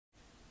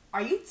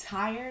Are you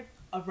tired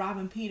of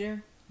robbing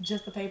Peter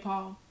just to pay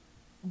Paul,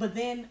 but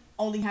then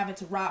only having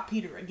to rob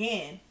Peter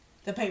again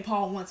to pay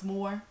Paul once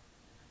more?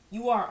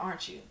 You are,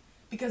 aren't you?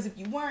 Because if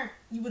you weren't,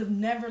 you would have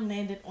never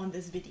landed on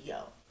this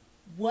video.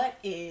 What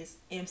is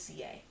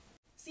MCA?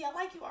 See, I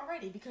like you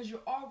already because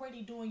you're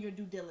already doing your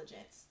due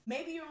diligence.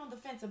 Maybe you're on the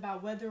fence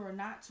about whether or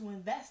not to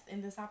invest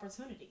in this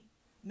opportunity.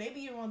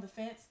 Maybe you're on the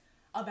fence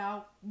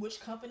about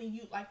which company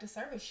you'd like to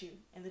service you,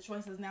 and the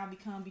choice has now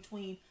become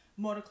between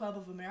Motor Club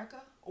of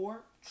America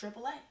or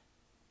AAA.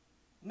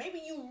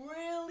 Maybe you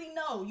already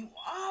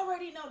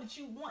know that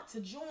you want to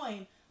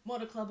join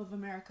Motor Club of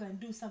America and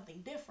do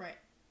something different,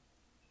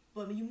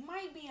 but you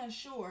might be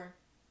unsure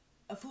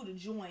of who to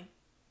join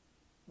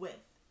with.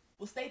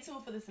 Well, stay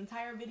tuned for this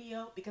entire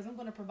video because I'm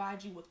going to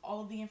provide you with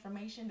all of the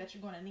information that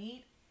you're going to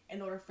need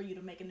in order for you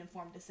to make an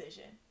informed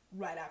decision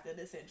right after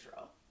this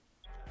intro.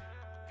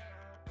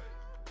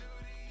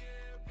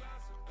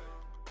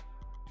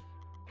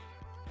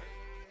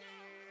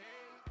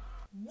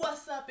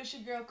 What's up? It's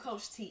your girl,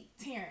 Coach T,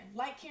 Terran.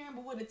 Like Karen,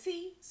 but with a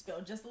T,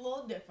 spelled just a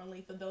little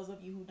differently for those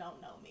of you who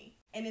don't know me.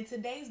 And in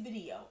today's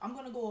video, I'm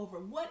going to go over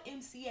what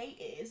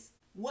MCA is,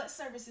 what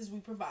services we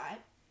provide,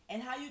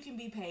 and how you can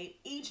be paid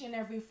each and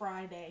every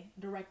Friday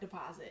direct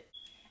deposit.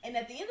 And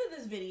at the end of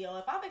this video,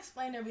 if I've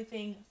explained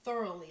everything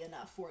thoroughly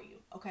enough for you,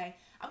 okay,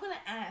 I'm going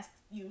to ask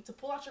you to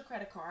pull out your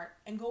credit card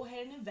and go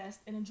ahead and invest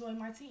and join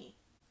my team.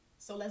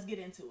 So let's get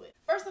into it.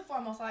 First and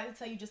foremost, I'd like to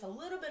tell you just a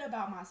little bit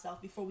about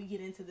myself before we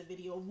get into the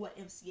video of what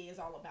MCA is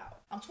all about.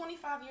 I'm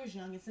 25 years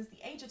young, and since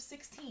the age of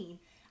 16,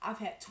 I've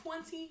had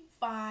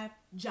 25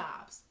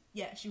 jobs.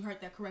 Yes, you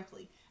heard that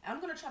correctly. And I'm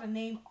going to try to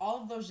name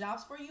all of those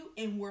jobs for you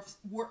in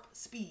warp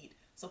speed,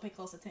 so pay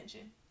close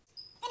attention.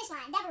 Finish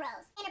Line,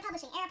 Devereaux's,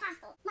 Interpublishing,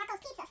 Aeropostale, Marco's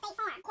Pizza, State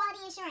Farm,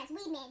 Quality Insurance,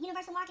 Weedman,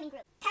 Universal Marketing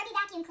Group, Kirby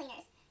Vacuum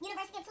Cleaners,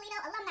 University of Toledo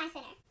Alumni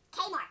Center,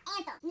 Kmart,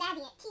 Anthem,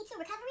 Navient, Key2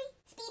 Recovery,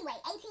 Speedway,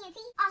 AT&T,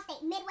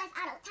 Allstate, Midwest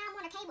Auto, Time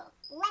Warner Cable,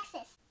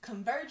 Lexus,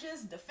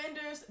 Convergence,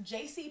 Defenders,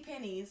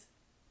 JCPenney's,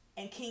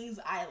 and Kings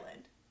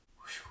Island.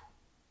 Whew.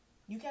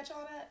 You catch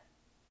all that?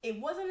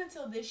 It wasn't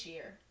until this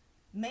year,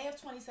 May of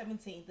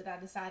 2017, that I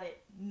decided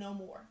no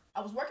more.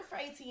 I was working for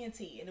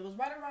AT&T, and it was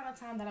right around the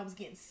time that I was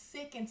getting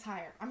sick and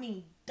tired. I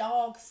mean,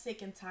 dog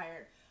sick and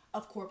tired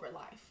of corporate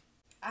life.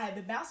 I had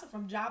been bouncing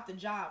from job to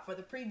job for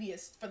the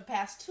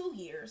past 2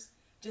 years,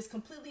 just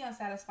completely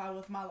unsatisfied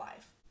with my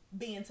life.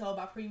 Being told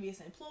by previous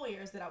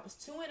employers that I was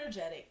too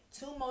energetic,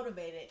 too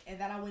motivated, and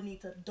that I would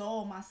need to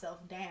dull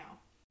myself down.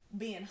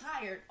 Being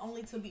hired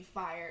only to be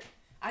fired,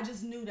 I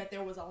just knew that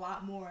there was a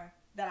lot more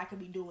that I could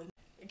be doing.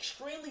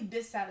 Extremely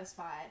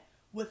dissatisfied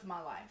with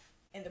my life.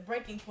 And the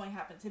breaking point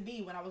happened to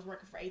be when I was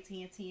working for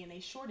AT&T and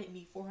they shorted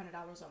me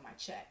 $400 on my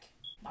check.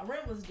 My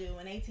rent was due,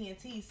 and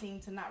AT&T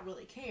seemed to not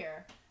really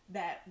care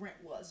that rent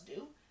was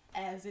due,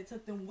 as it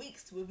took them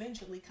weeks to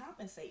eventually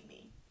compensate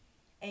me.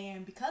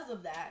 And because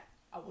of that,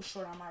 I was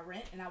short on my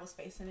rent and I was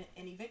facing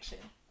an eviction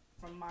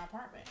from my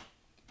apartment.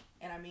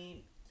 And I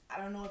mean, I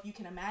don't know if you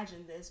can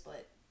imagine this,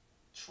 but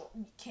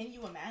can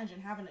you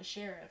imagine having a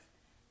sheriff,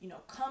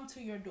 come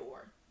to your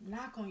door,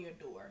 knock on your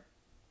door,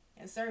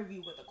 and serve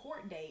you with a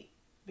court date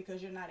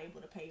because you're not able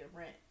to pay your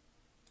rent?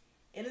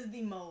 It is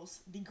the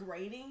most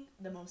degrading,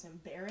 the most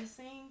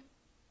embarrassing,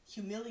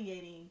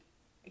 humiliating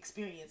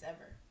experience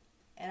ever.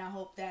 And I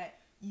hope that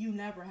you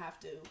never have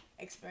to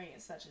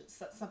experience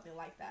something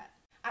like that.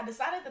 I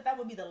decided that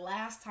would be the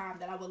last time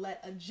that I would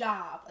let a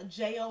job, a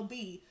job,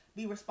 be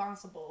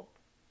responsible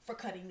for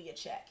cutting me a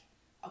check.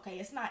 Okay,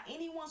 it's not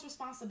anyone's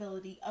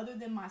responsibility other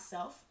than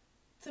myself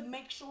to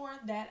make sure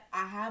that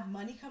I have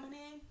money coming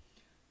in,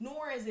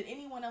 nor is it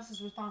anyone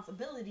else's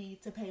responsibility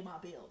to pay my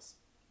bills.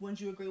 Wouldn't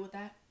you agree with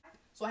that?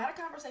 So I had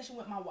a conversation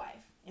with my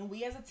wife, and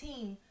we as a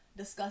team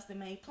discussed and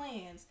made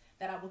plans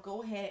that I would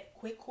go ahead,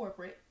 quit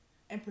corporate,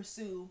 and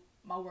pursue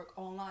my work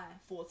online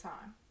full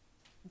time.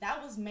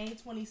 That was May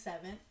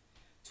 27th,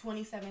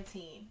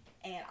 2017,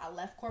 and I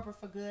left corporate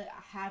for good.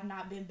 I have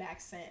not been back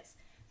since.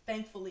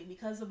 Thankfully,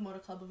 because of Motor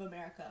Club of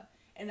America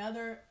and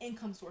other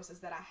income sources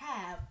that I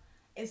have,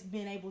 it's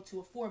been able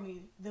to afford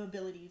me the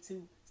ability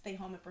to stay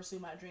home and pursue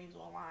my dreams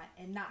online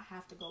and not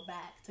have to go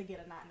back to get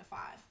a 9-to-5.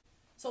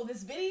 So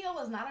this video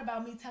is not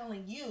about me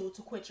telling you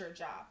to quit your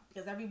job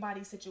because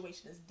everybody's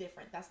situation is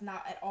different. That's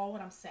not at all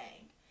what I'm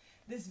saying.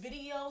 This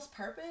video's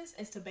purpose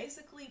is to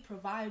basically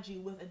provide you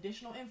with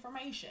additional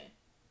information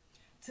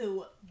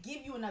to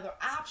give you another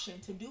option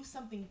to do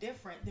something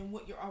different than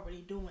what you're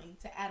already doing,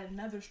 to add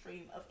another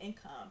stream of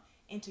income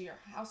into your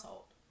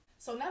household.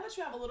 So now that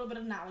you have a little bit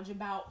of knowledge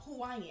about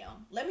who I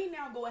am, let me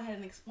now go ahead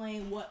and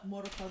explain what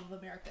Motor Club of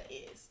America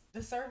is,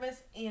 the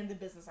service and the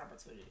business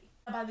opportunity.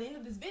 By the end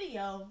of this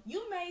video,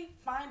 you may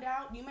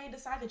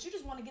decide that you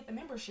just want to get the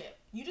membership.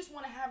 You just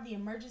want to have the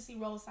emergency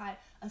roadside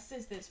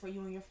assistance for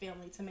you and your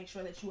family to make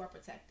sure that you are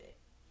protected.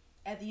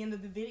 At the end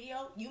of the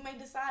video, you may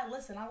decide,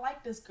 listen, I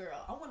like this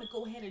girl. I want to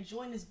go ahead and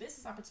join this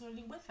business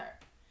opportunity with her.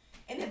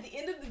 And at the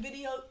end of the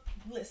video,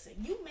 listen,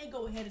 you may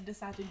go ahead and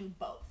decide to do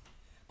both.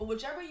 But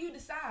whichever you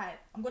decide,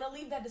 I'm going to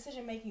leave that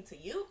decision making to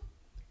you.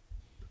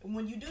 And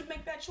when you do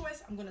make that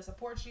choice, I'm going to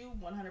support you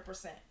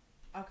 100%.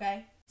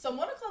 okay? So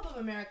Motor Club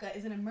of America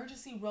is an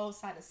emergency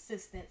roadside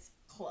assistance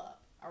club,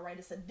 all right?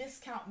 It's a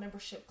discount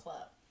membership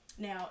club.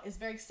 Now, it's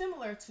very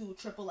similar to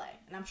AAA,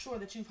 and I'm sure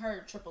that you've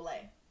heard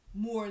AAA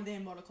more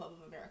than Motor Club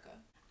of America.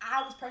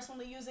 I was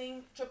personally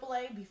using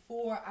AAA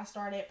before I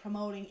started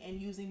promoting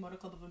and using Motor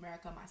Club of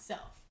America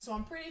myself. So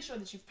I'm pretty sure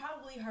that you've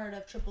probably heard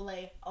of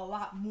AAA a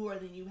lot more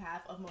than you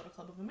have of Motor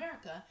Club of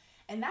America.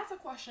 And that's a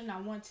question I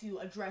want to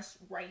address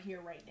right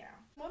here, right now.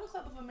 Motor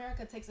Club of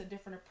America takes a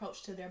different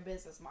approach to their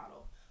business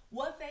model.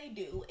 What they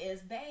do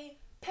is they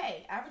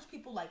pay average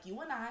people like you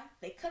and I,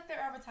 they cut their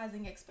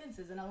advertising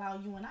expenses and allow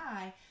you and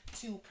I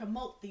to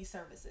promote these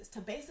services,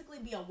 to basically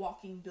be a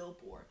walking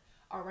billboard.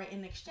 All right,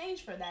 in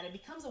exchange for that, it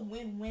becomes a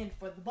win-win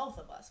for the both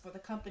of us, for the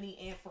company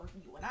and for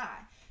you and I,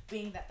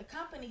 being that the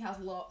company has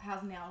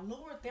now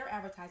lowered their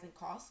advertising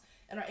costs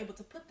and are able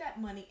to put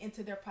that money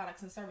into their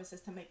products and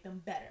services to make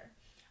them better.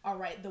 All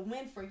right, the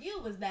win for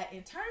you is that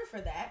in turn for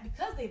that,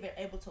 because they've been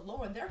able to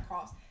lower their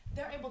costs,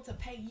 they're able to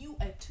pay you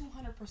a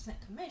 200%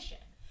 commission,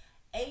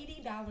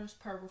 $80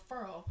 per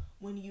referral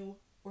when you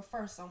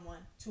refer someone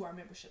to our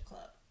membership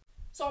club.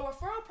 So a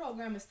referral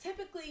program is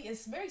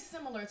very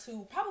similar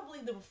to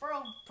probably the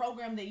referral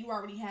program that you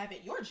already have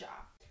at your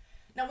job.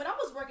 Now, when I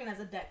was working as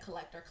a debt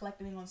collector,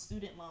 collecting on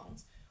student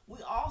loans, we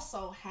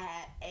also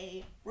had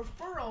a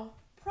referral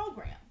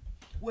program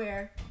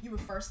where you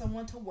refer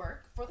someone to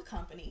work for the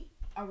company,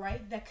 all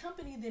right? That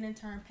company then in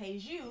turn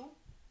pays you,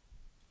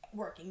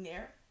 working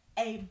there,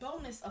 a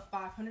bonus of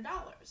 $500.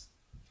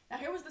 Now,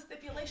 here was the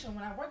stipulation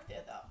when I worked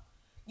there, though.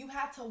 You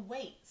had to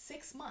wait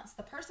 6 months.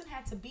 The person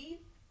had to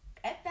be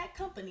at that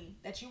company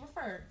that you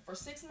referred for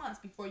 6 months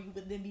before you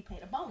would then be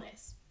paid a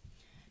bonus.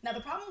 Now,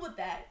 the problem with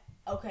that,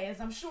 okay, as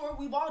I'm sure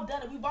we've all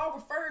done it, we've all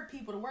referred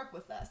people to work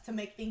with us to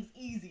make things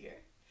easier.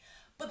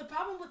 But the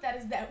problem with that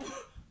is that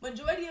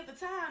majority of the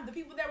time, the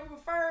people that we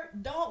refer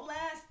don't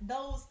last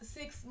those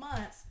 6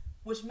 months,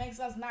 which makes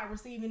us not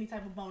receive any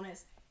type of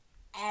bonus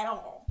at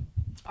all.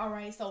 All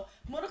right, so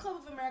Motor Club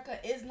of America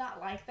is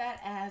not like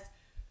that, as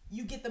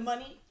you get the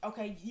money,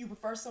 okay, you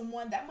refer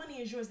someone, that money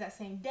is yours that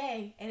same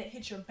day, and it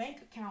hits your bank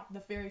account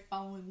the very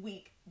following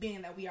week,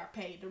 being that we are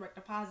paid direct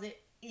deposit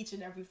each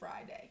and every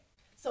Friday.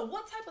 So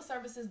what type of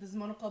services does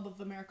Motor Club of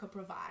America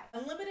provide?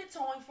 Unlimited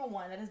towing for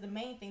one, that is the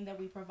main thing that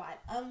we provide,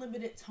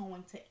 unlimited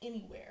towing to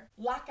anywhere.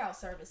 Lockout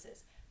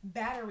services,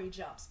 battery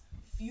jumps,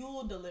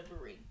 fuel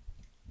delivery,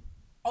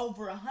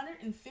 over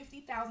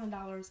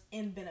 $150,000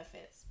 in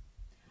benefits.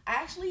 I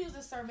actually use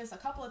this service a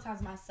couple of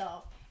times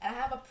myself, and I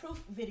have a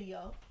proof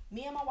video.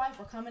 Me and my wife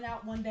were coming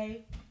out one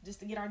day just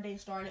to get our day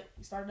started.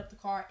 We started up the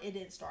car. It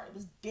didn't start. It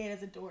was dead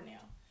as a doornail.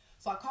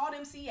 So I called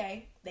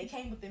MCA. They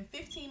came within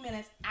 15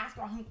 minutes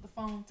after I hung up the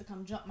phone to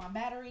come jump my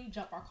battery,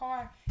 jump our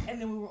car, and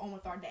then we were on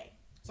with our day.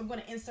 So I'm going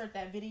to insert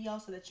that video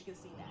so that you can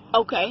see that.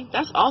 Okay,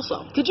 that's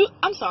awesome. Could you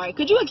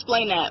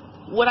explain that?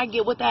 What I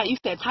get with that? You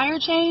said tire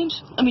change?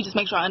 Let me just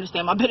make sure I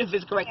understand my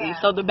benefits correctly.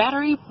 Yeah. So the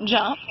battery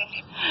jump.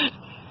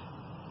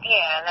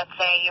 Yeah, let's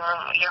say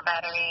your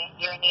battery,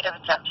 you're in need of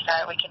a jump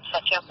start. We can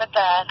set you up with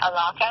that. A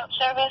lockout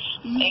service.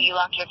 Mm-hmm. If you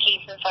lock your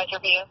keys inside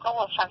your vehicle,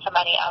 we'll send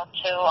somebody out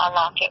to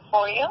unlock it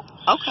for you.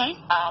 Okay.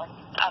 A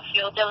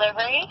fuel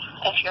delivery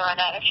if you run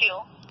out of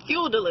fuel.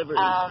 Fuel delivery.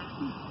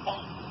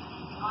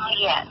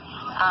 Yes.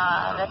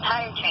 The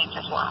tire change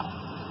as well.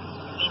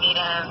 You need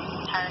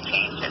a tire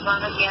change. As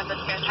long as you have a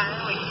spare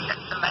tire, we can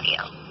send somebody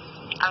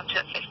out to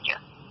assist you.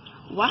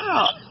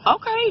 Wow.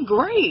 Okay,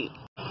 great.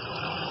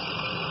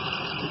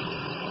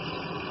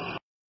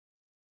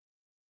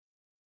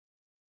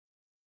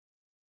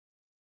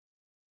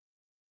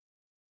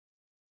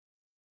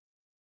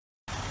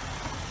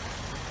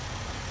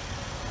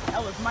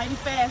 That was mighty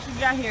fast you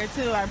got here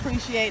too. I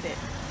appreciate it.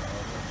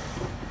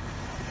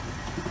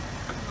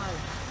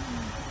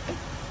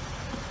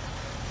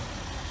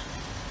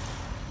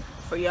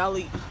 For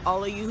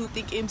all of you who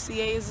think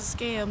MCA is a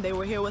scam, they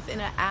were here within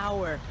an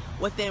hour,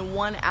 within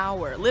 1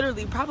 hour,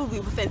 literally probably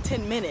within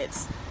 10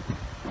 minutes.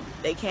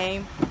 They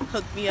came,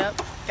 hooked me up,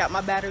 got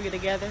my battery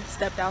together,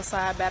 stepped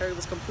outside, battery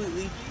was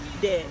completely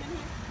dead,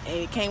 and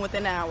it came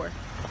within an hour.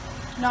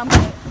 No, I'm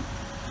good.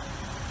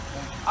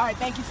 All right,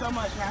 thank you so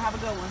much, man. Have a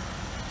good one.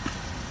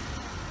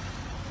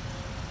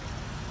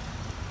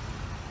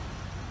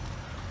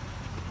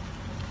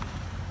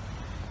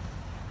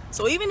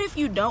 So even if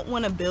you don't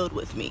want to build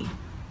with me,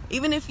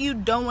 even if you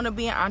don't want to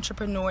be an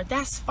entrepreneur,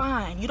 that's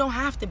fine. You don't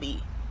have to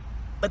be.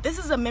 But this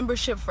is a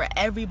membership for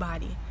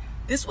everybody.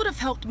 This would have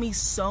helped me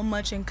so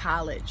much in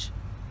college.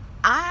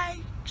 I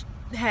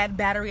had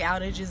battery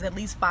outages at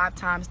least 5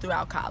 times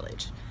throughout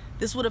college.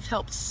 This would have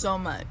helped so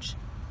much.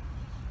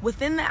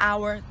 Within the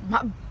hour,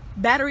 my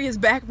battery is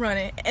back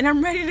running and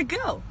I'm ready to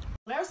go.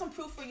 There's some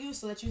proof for you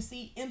so that you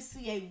see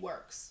MCA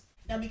works.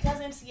 Now, because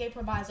MCA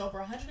provides over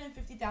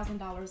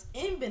 $150,000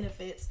 in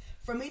benefits,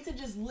 for me to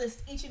just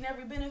list each and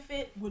every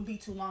benefit would be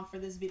too long for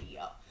this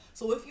video.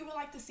 So if you would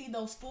like to see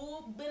those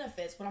full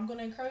benefits, what I'm going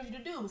to encourage you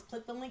to do is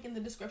click the link in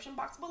the description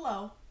box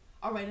below.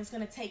 All right, it's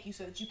going to take you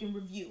so that you can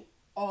review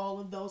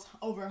all of those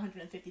over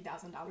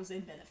 $150,000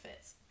 in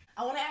benefits.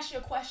 I want to ask you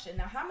a question.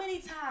 Now, how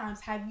many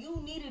times have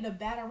you needed a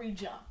battery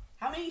jump?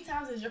 How many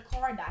times has your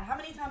car died? How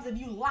many times have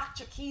you locked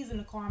your keys in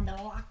the car and been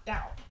locked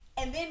out?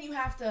 And then you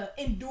have to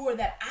endure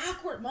that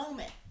awkward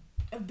moment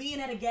of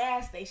being at a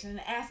gas station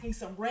and asking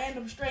some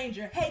random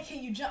stranger, hey,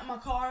 can you jump my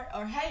car?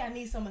 Or hey, I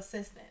need some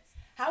assistance.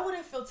 How would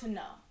it feel to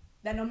know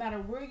that no matter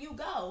where you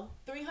go,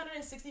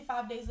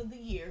 365 days of the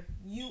year,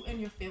 you and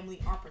your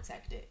family are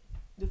protected?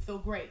 It would feel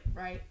great,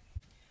 right?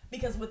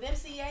 Because with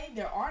MCA,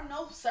 there are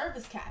no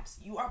service caps.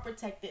 You are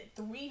protected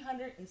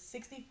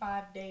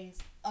 365 days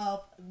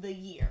of the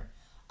year,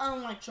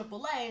 unlike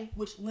AAA,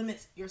 which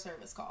limits your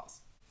service calls.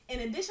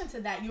 In addition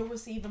to that, you'll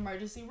receive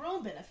emergency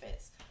room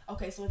benefits.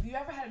 Okay, so if you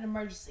ever had an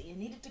emergency and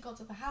needed to go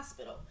to the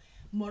hospital,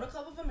 Motor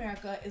Club of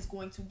America is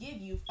going to give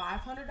you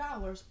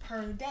 $500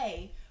 per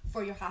day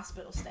for your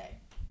hospital stay.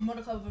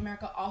 Motor Club of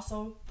America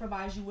also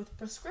provides you with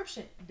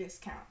prescription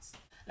discounts.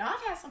 Now,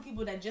 I've had some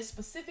people that just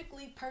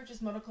specifically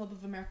purchase Motor Club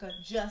of America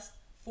just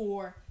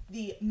for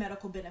the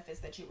medical benefits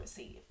that you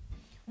receive.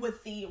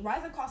 With the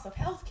rising cost of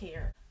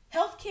healthcare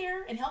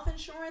and health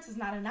insurance is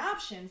not an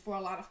option for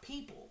a lot of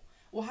people.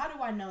 Well, how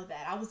do I know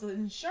that? I was an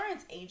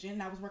insurance agent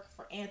and I was working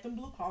for Anthem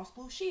Blue Cross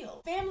Blue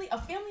Shield. A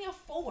family of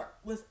 4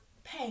 was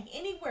paying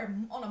anywhere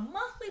on a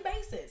monthly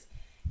basis,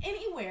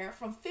 anywhere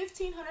from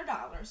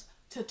 $1,500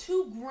 to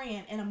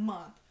 $2,000 in a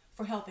month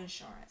for health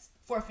insurance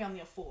for a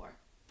family of 4.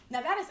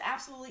 Now that is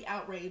absolutely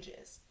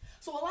outrageous.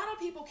 So a lot of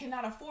people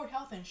cannot afford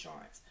health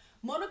insurance.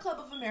 Motor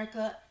Club of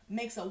America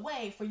makes a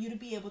way for you to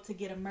be able to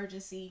get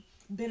emergency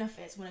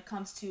benefits when it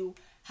comes to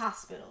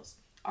hospitals.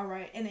 All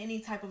right, in any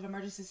type of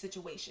emergency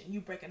situation.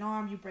 You break an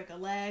arm, you break a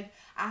leg.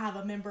 I have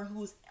a member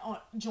who's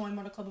joined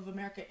Motor Club of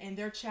America and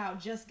their child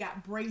just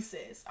got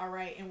braces, all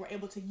right, and we're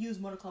able to use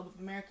Motor Club of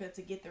America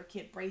to get their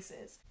kid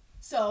braces.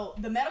 So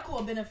the medical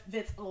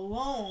benefits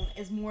alone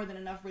is more than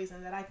enough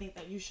reason that I think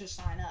that you should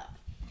sign up.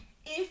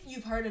 If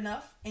you've heard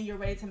enough and you're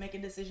ready to make a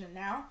decision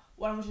now,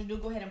 what I want you to do,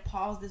 go ahead and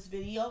pause this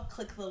video,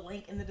 click the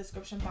link in the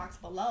description box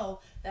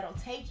below that'll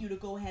take you to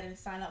go ahead and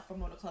sign up for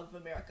Motor Club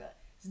of America.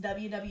 It's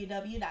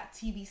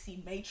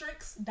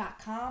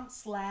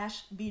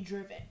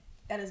www.tbcmatrix.com/bedriven.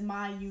 That is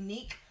my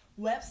unique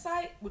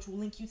website, which will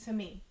link you to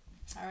me.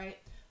 All right.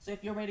 So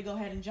if you're ready to go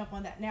ahead and jump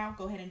on that now,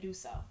 go ahead and do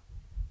so.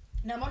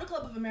 Now, Motor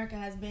Club of America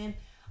has been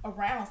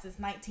around since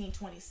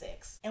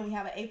 1926, and we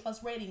have an A+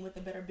 rating with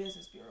the Better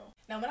Business Bureau.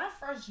 Now, when I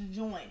first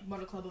joined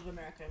Motor Club of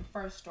America and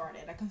first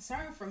started, a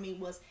concern for me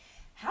was,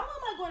 how am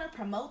I going to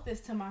promote this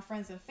to my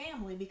friends and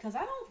family? Because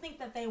I don't think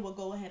that they will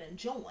go ahead and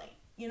join,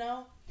 you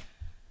know?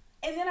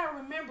 And then I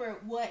remember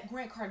what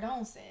Grant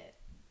Cardone said,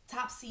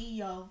 top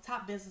CEO,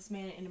 top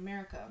businessman in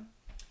America.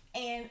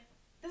 And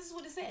this is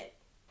what it said.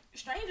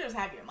 Strangers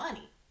have your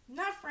money,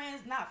 not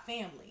friends, not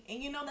family.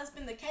 And you know, that's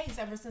been the case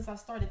ever since I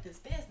started this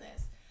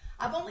business.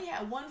 I've only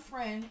had one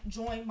friend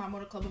join my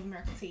Motor Club of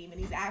America team, and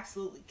he's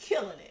absolutely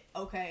killing it,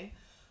 okay?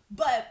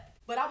 But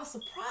I was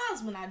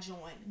surprised when I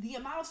joined the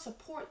amount of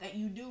support that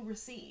you do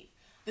receive,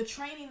 the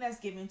training that's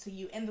given to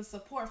you, and the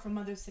support from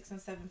other 6- and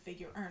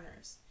 7-figure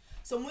earners.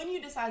 So when you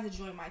decide to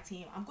join my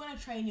team, I'm going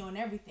to train you on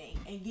everything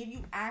and give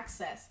you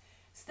access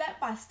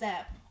step by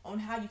step on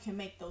how you can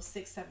make those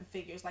 6-7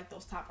 figures like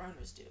those top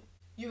earners do.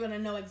 You're going to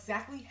know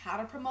exactly how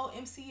to promote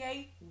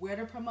MCA, where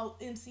to promote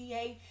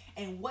MCA,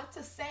 and what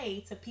to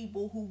say to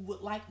people who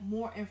would like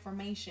more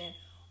information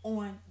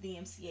on the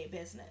MCA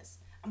business.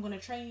 I'm going to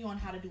train you on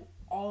how to do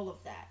all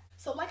of that.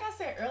 So like I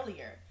said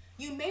earlier,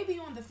 you may be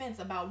on the fence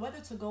about whether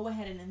to go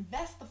ahead and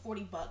invest the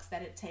 $40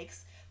 that it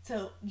takes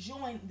to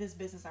join this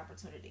business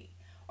opportunity.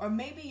 Or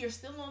maybe you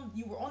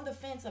were on the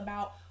fence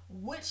about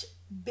which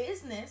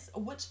business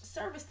or which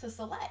service to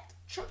select,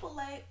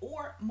 AAA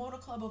or Motor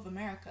Club of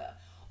America.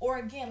 Or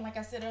again, like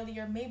I said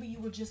earlier, maybe you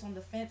were just on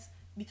the fence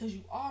because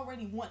you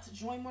already want to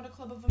join Motor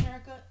Club of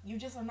America. You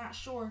just are not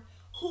sure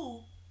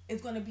who is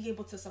going to be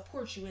able to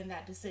support you in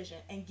that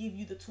decision and give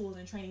you the tools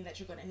and training that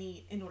you're going to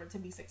need in order to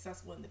be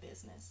successful in the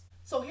business.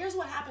 So here's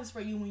what happens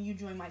for you when you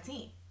join my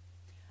team.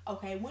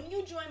 Okay, when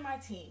you join my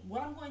team,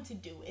 what I'm going to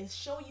do is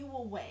show you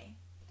a way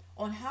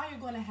on how you're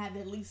going to have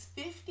at least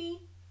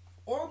 50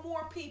 or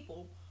more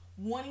people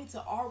wanting to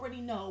already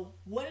know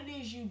what it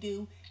is you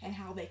do and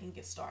how they can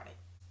get started.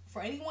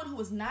 For anyone who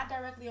is not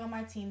directly on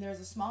my team, there's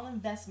a small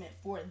investment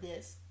for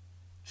this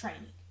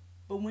training.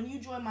 But when you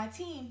join my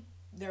team,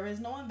 there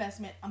is no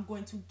investment. I'm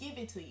going to give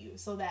it to you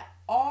so that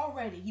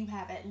already you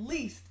have at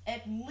least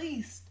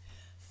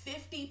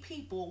 50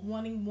 people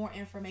wanting more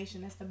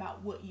information that's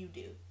about what you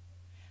do.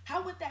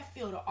 How would that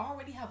feel to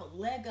already have a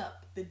leg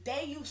up the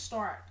day you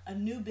start a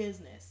new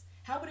business?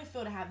 How would it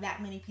feel to have that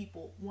many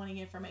people wanting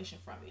information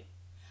from you?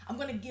 I'm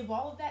going to give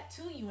all of that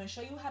to you and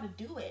show you how to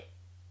do it.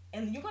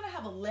 And you're going to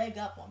have a leg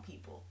up on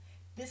people.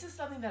 This is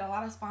something that a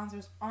lot of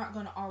sponsors aren't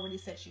going to already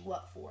set you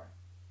up for.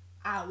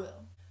 I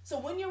will. So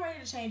when you're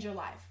ready to change your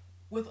life,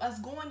 with us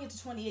going into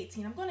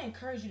 2018, I'm going to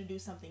encourage you to do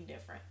something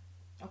different.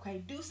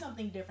 Okay, do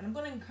something different. I'm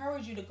going to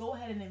encourage you to go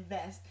ahead and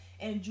invest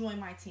and join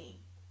my team.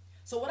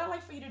 So what I'd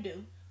like for you to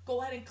do,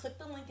 go ahead and click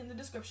the link in the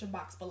description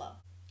box below.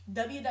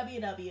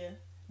 www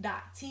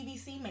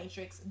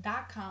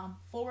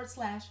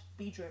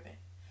www.tvcmatrix.com/be-driven.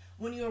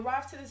 When you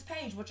arrive to this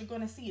page, what you're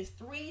going to see is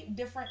 3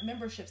 different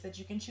memberships that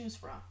you can choose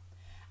from.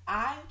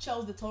 I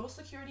chose the Total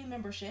Security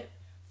membership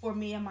for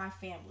me and my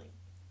family.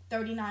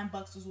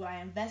 $39 was what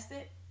I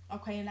invested,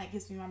 okay, and that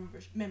gives me my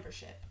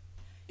membership.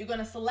 You're going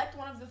to select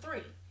one of the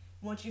 3.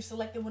 Once you've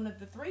selected one of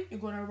the 3, you're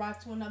going to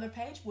arrive to another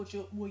page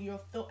where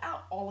you'll fill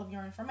out all of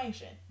your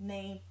information,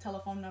 name,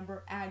 telephone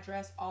number,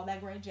 address, all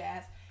that great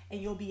jazz,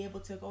 and you'll be able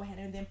to go ahead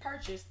and then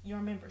purchase your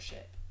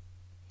membership.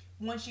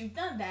 Once you've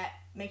done that,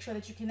 make sure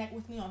that you connect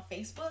with me on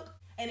Facebook.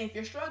 And if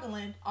you're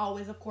struggling,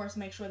 always, of course,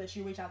 make sure that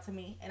you reach out to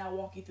me and I'll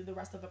walk you through the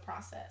rest of the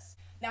process.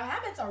 Now,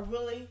 habits are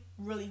really,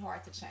 really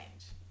hard to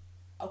change.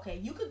 Okay,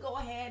 you could go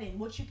ahead and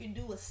what you can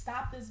do is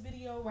stop this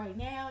video right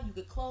now. You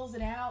could close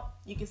it out.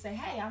 You can say,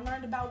 hey, I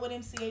learned about what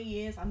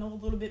MCA is. I know a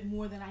little bit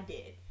more than I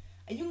did.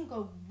 And you can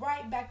go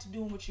right back to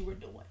doing what you were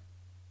doing.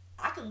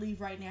 I could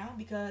leave right now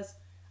because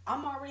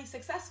I'm already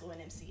successful in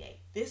MCA.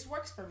 This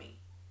works for me.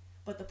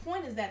 But the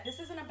point is that this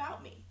isn't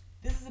about me.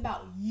 This is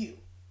about you.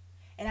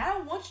 And I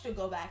don't want you to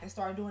go back and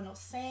start doing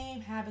those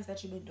same habits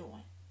that you've been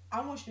doing.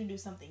 I want you to do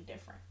something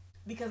different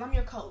because I'm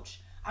your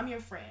coach. I'm your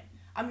friend.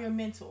 I'm your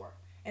mentor.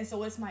 And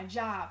so it's my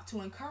job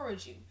to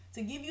encourage you,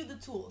 to give you the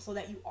tools so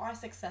that you are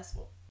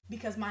successful.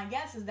 Because my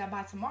guess is that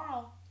by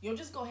tomorrow, you'll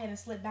just go ahead and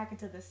slip back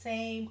into the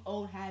same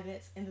old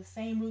habits and the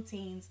same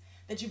routines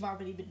that you've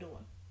already been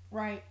doing,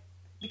 right?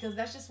 Because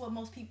that's just what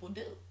most people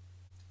do.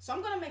 So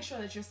I'm going to make sure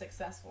that you're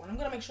successful, and I'm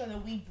going to make sure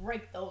that we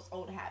break those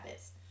old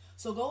habits.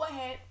 So go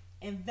ahead,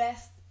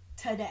 invest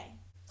today.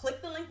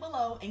 Click the link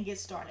below and get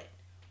started.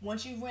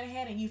 Once you've went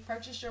ahead and you've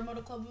purchased your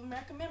Motor Club of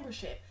America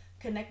membership,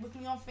 connect with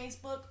me on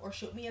Facebook or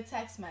shoot me a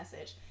text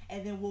message,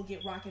 and then we'll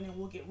get rocking and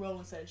we'll get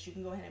rolling so that you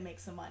can go ahead and make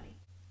some money.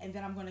 And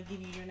then I'm going to give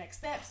you your next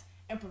steps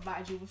and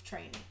provide you with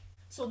training.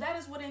 So that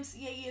is what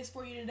MCA is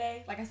for you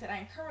today. Like I said, I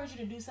encourage you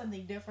to do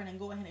something different and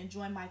go ahead and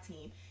join my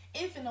team.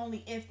 If and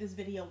only if this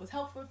video was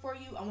helpful for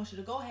you, I want you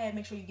to go ahead,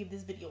 make sure you give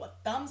this video a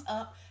thumbs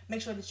up,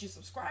 make sure that you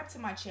subscribe to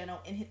my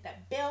channel and hit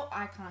that bell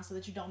icon so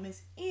that you don't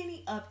miss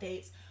any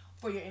updates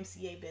for your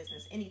MCA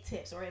business, any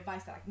tips or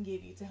advice that I can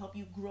give you to help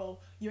you grow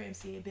your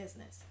MCA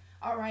business.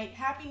 All right,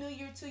 Happy New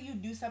Year to you.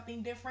 Do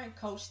something different.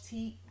 Coach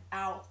T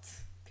out.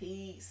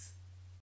 Peace.